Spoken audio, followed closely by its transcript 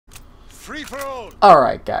free for all.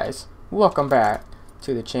 Alright guys, welcome back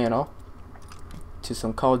to the channel, to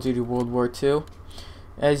some Call of Duty World War II.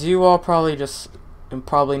 As you all probably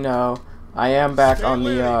know, I am back on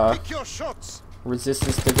the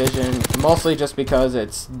Resistance Division, mostly just because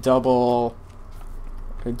it's double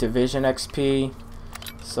Division XP,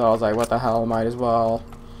 so I was like, what the hell, might as well.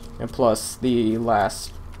 And plus, the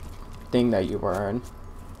last thing that you earn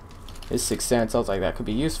is 6 cents, I was like, that could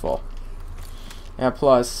be useful. And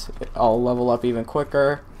plus, I'll level up even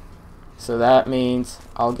quicker, so that means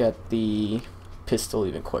I'll get the pistol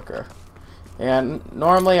even quicker. And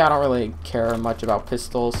normally I don't really care much about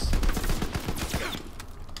pistols.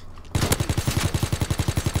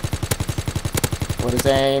 What is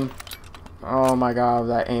aim? Oh my god,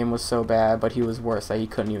 that aim was so bad, but he was worse that he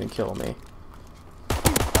couldn't even kill me.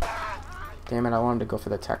 Damn it, I wanted to go for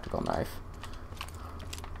the tactical knife.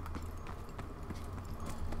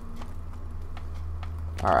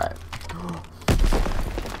 Alright.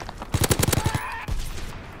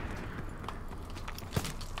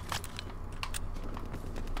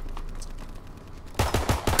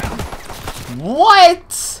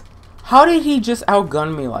 What? How did he just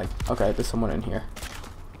outgun me like... Okay, there's someone in here.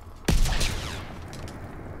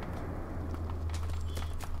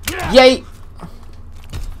 Yay!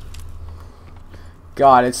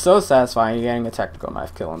 God, it's so satisfying getting a tactical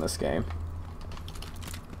knife kill in this game.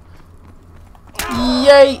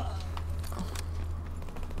 Yay!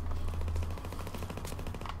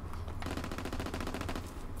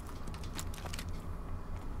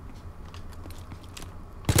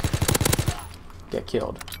 Get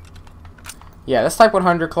killed. Yeah, this Type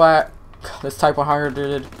 100 class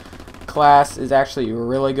is actually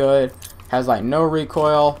really good. Has like no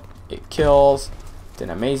recoil. It kills. It's an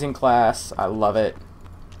amazing class. I love it.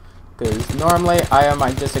 Because normally I have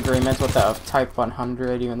my disagreements with the Type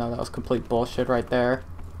 100, even though that was complete bullshit right there.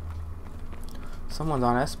 Someone's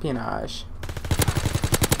on espionage.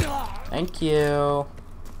 Thank you.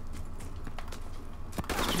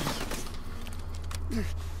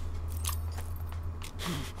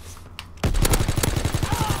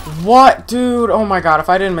 What? Dude, oh my god, if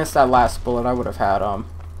I didn't miss that last bullet, I would have had him.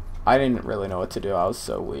 I didn't really know what to do. I was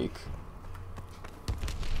so weak.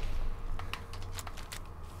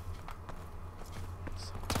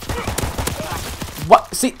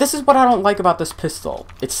 What? See, this is what I don't like about this pistol.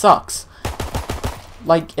 It sucks.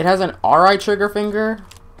 Like, it has an RI trigger finger,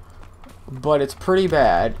 but it's pretty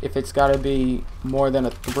bad if it's gotta be more than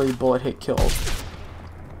a 3 bullet hit kill.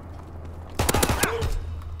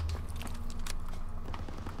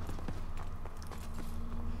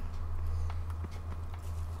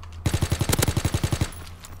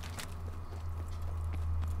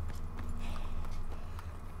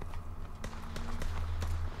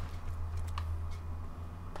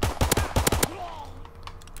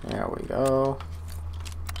 There we go.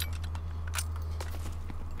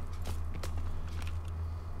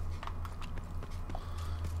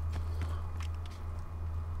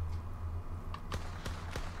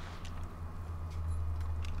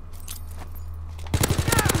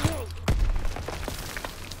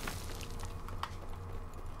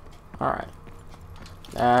 Alright.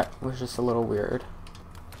 That was just a little weird.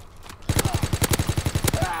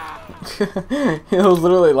 It was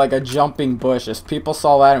literally like a jumping bush. If people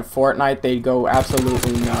saw that in Fortnite, they'd go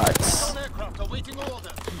absolutely nuts. Aircraft awaiting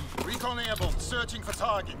order. Recon airborne searching for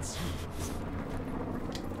targets.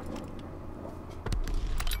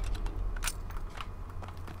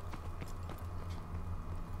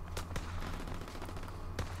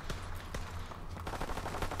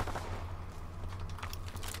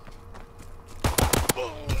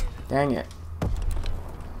 Dang it.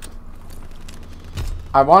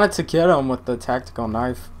 I wanted to get him with the tactical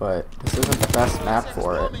knife, but this isn't the best map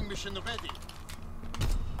for it.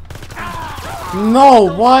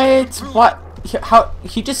 No, what? What? How?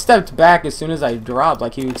 He just stepped back as soon as I dropped,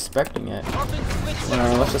 like he was expecting it.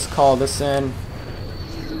 Let's just call this in.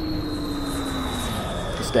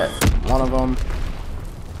 Just get one of them.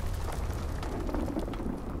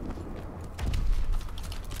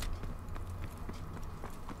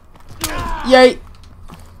 Yay!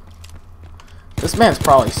 This man's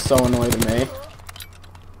probably so annoyed at me.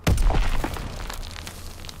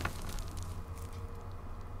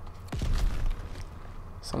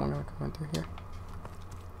 Someone gonna come in through here?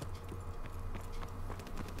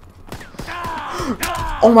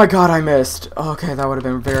 Oh my god, I missed. Okay, that would have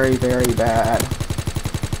been very, very bad.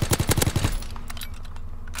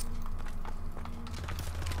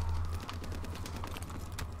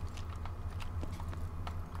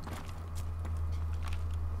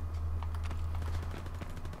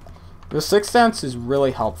 The 6th Sense is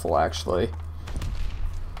really helpful, actually.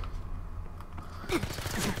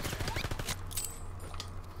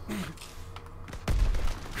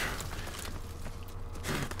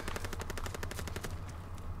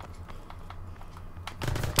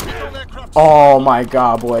 Oh my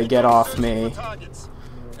god, boy, get off me.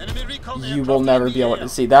 You will never be able to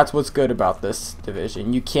see. That's what's good about this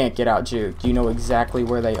division. You can't get out juked. You know exactly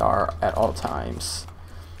where they are at all times,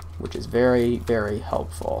 which is very, very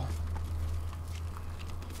helpful.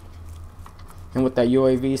 And with that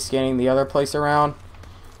UAV scanning the other place around,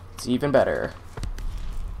 it's even better.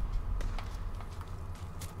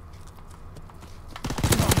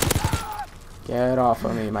 Get off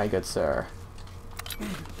of me, my good sir.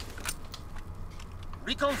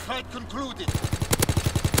 Recon flight concluded.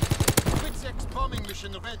 X bombing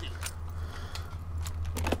mission ready.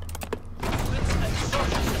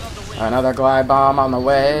 Another glide bomb on the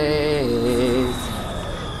way.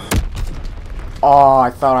 Oh, I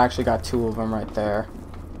thought I actually got 2 of them right there.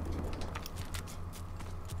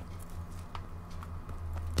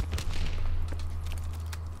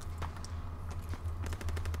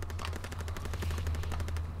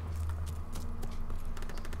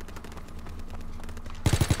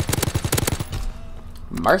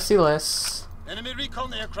 Merciless. Enemy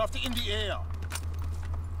recon aircraft in the air.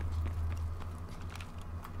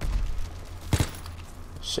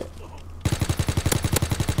 Shit.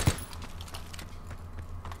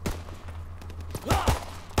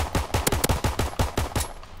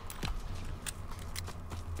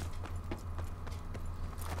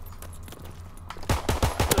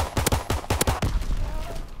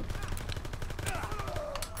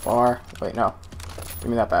 Far. Wait, no. Give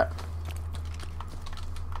me that back.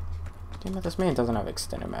 Damn it, this man doesn't have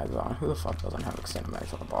extended mags on. Who the fuck doesn't have extended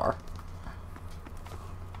mags on the bar?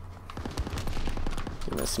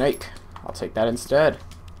 Give me a snake. I'll take that instead.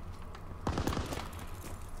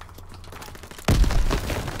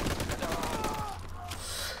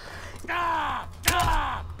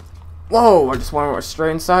 Whoa, I just went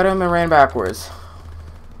straight inside him and ran backwards.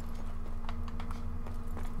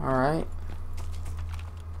 Alright.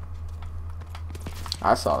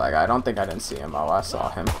 I saw that guy. I don't think I didn't see him. Oh, I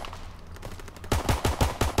saw him.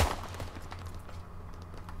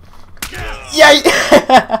 Yay!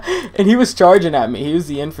 And he was charging at me. He was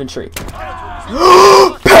the infantry.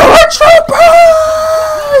 Paratroopers!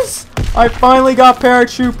 I finally got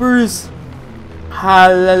paratroopers!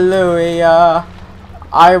 Hallelujah!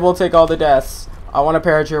 I will take all the deaths. I want a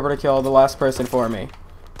paratrooper to kill the last person for me.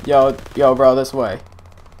 Yo, bro, this way.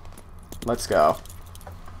 Let's go.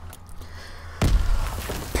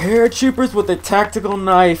 Paratroopers with a tactical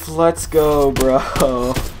knife. Let's go,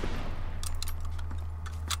 bro.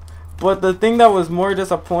 But the thing that was more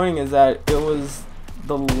disappointing is that it was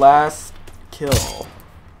the last kill.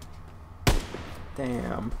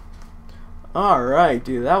 Damn. Alright,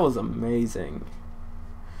 dude, that was amazing.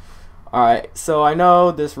 Alright, so I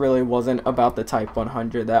know this really wasn't about the Type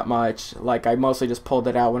 100 that much. Like, I mostly just pulled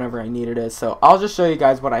it out whenever I needed it. So I'll just show you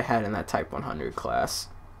guys what I had in that Type 100 class.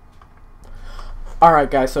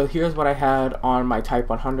 Alright guys, so here's what I had on my Type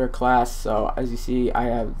 100 class. So as you see, I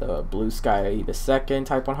have the Blue Sky II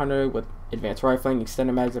Type 100 with advanced rifling,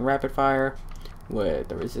 extended mags, and rapid fire, with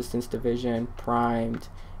the resistance division, primed,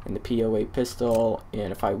 and the P08 pistol.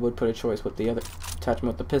 And if I would put a choice with the other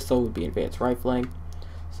attachment with the pistol, would be advanced rifling.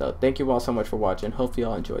 So thank you all so much for watching. Hopefully you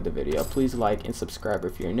all enjoyed the video. Please like and subscribe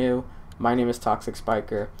if you're new. My name is Toxic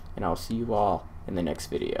Spiker, and I'll see you all in the next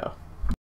video.